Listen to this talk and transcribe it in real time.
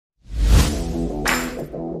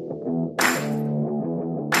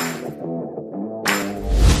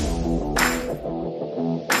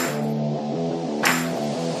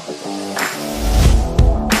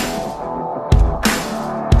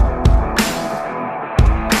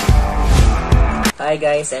Hi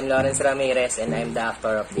guys, I'm Lawrence Ramirez and I'm the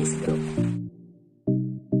actor of this group.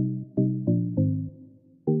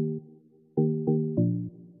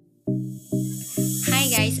 Hi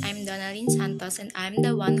guys, I'm Donalyn Santos and I'm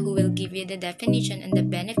the one who will give you the definition and the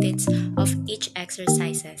benefits of each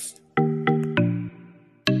exercises.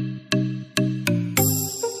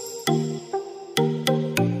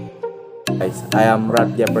 Guys, I am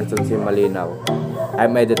Rat Jefferson C. Malinaw.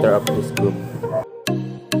 I'm editor of this group.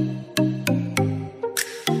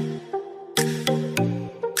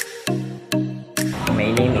 My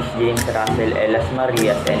name is James Russell Elas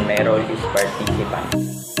Marias and my role is participant.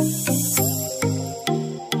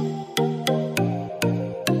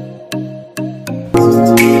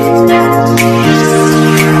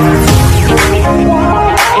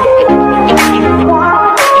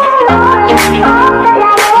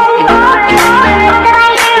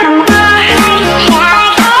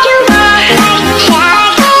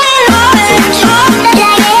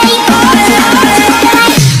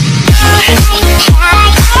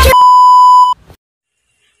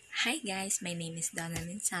 Hi guys, my name is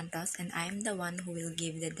Donalyn Santos and I'm the one who will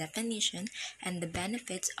give the definition and the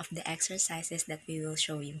benefits of the exercises that we will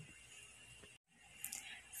show you.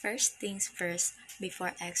 First things first,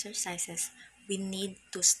 before exercises, we need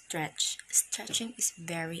to stretch. Stretching is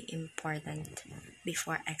very important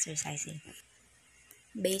before exercising.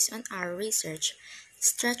 Based on our research,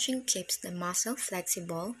 stretching keeps the muscle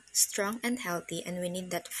flexible, strong and healthy, and we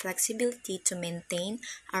need that flexibility to maintain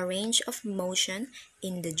a range of motion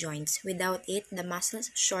in the joints. Without it, the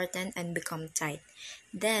muscles shorten and become tight.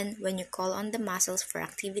 Then, when you call on the muscles for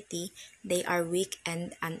activity, they are weak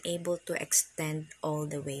and unable to extend all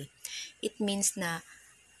the way. It means na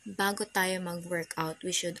bago tayo mag-workout, we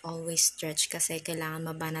should always stretch kasi kailangan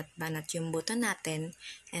mabanat-banat yung buto natin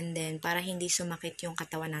and then para hindi sumakit yung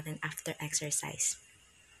katawan natin after exercise.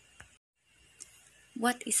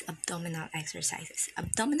 What is abdominal exercises?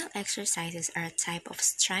 Abdominal exercises are a type of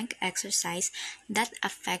strength exercise that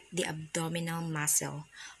affect the abdominal muscle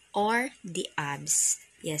or the abs.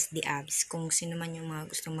 Yes, the abs. Kung sino man yung mga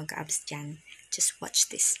gustong mag-abs dyan, just watch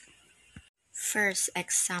this. First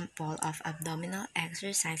example of abdominal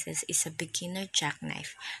exercises is a beginner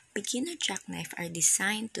jackknife. Beginner jackknife are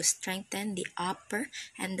designed to strengthen the upper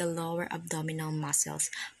and the lower abdominal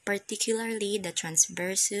muscles, particularly the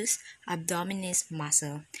transversus abdominis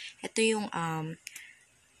muscle. Ito yung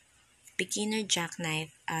beginner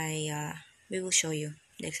jackknife ay we will show you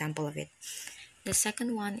the example of it. The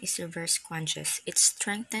second one is reverse crunches. It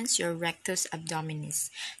strengthens your rectus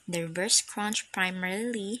abdominis. The reverse crunch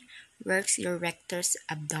primarily works your rectus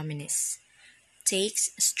abdominis, takes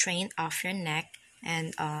strain off your neck,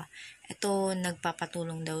 and ito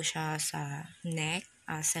nagpapatulong daw siya sa neck,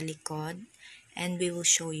 sa likod, and we will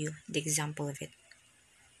show you the example of it.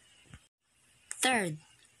 Third,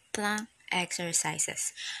 plank exercises.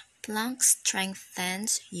 Plank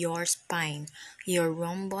strengthens your spine, your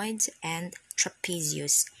rhomboids and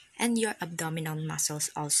trapezius, and your abdominal muscles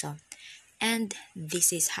also. And this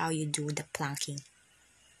is how you do the planking.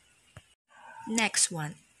 Next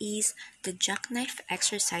one is the jackknife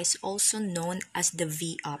exercise, also known as the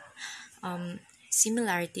V-up.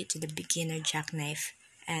 Similarity to the beginner jackknife,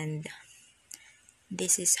 and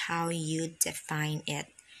this is how you define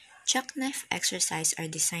it. Jackknife exercises are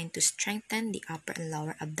designed to strengthen the upper and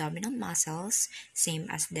lower abdominal muscles, same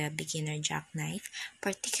as the beginner jackknife,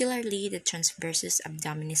 particularly the transversus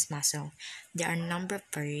abdominis muscle. There are a number of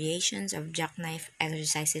variations of jackknife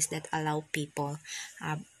exercises that allow people.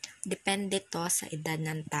 Depende to sa edad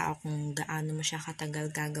ng tao kung gaano mo siya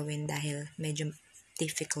katagal gagawin dahil medyo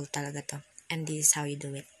difficult talaga to. And this is how you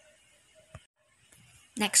do it.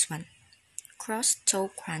 Next one.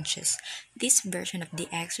 Cross-toe crunches. This version of the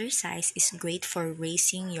exercise is great for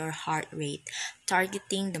raising your heart rate,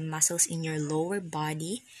 targeting the muscles in your lower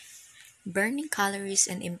body, burning calories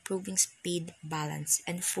and improving speed, balance,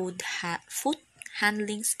 and foot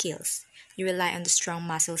handling skills. You rely on the strong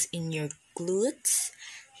muscles in your glutes,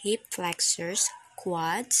 hip flexors,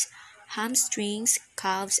 quads, hamstrings,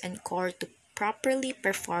 calves, and core to properly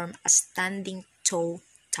perform a standing toe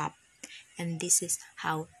tap. And this is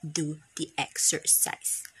how do the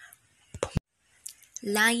exercise.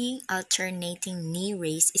 Lying alternating knee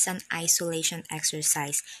raise is an isolation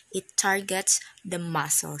exercise. It targets the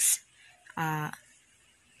muscles.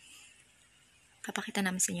 Papakita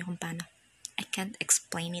namin sa inyo kung paano. I can't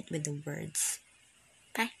explain it with the words.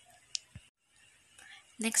 Okay?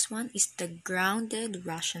 Next one is the grounded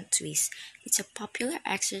Russian twist. It's a popular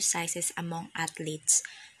exercise among athletes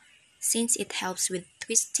since it helps with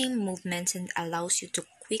twisting movements and allows you to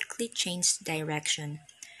quickly change direction.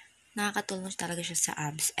 Nakakatulong talaga siya sa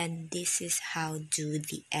abs, and this is how do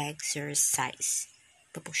the exercise.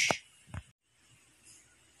 Papush.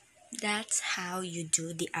 That's how you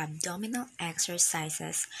do the abdominal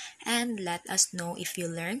exercises, and let us know if you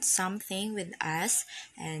learned something with us,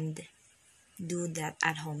 and do that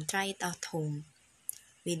at home. Try it at home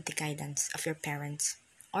with the guidance of your parents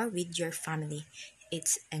or with your family.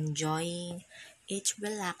 It's enjoying, it's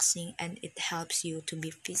relaxing, and it helps you to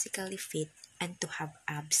be physically fit and to have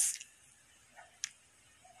abs.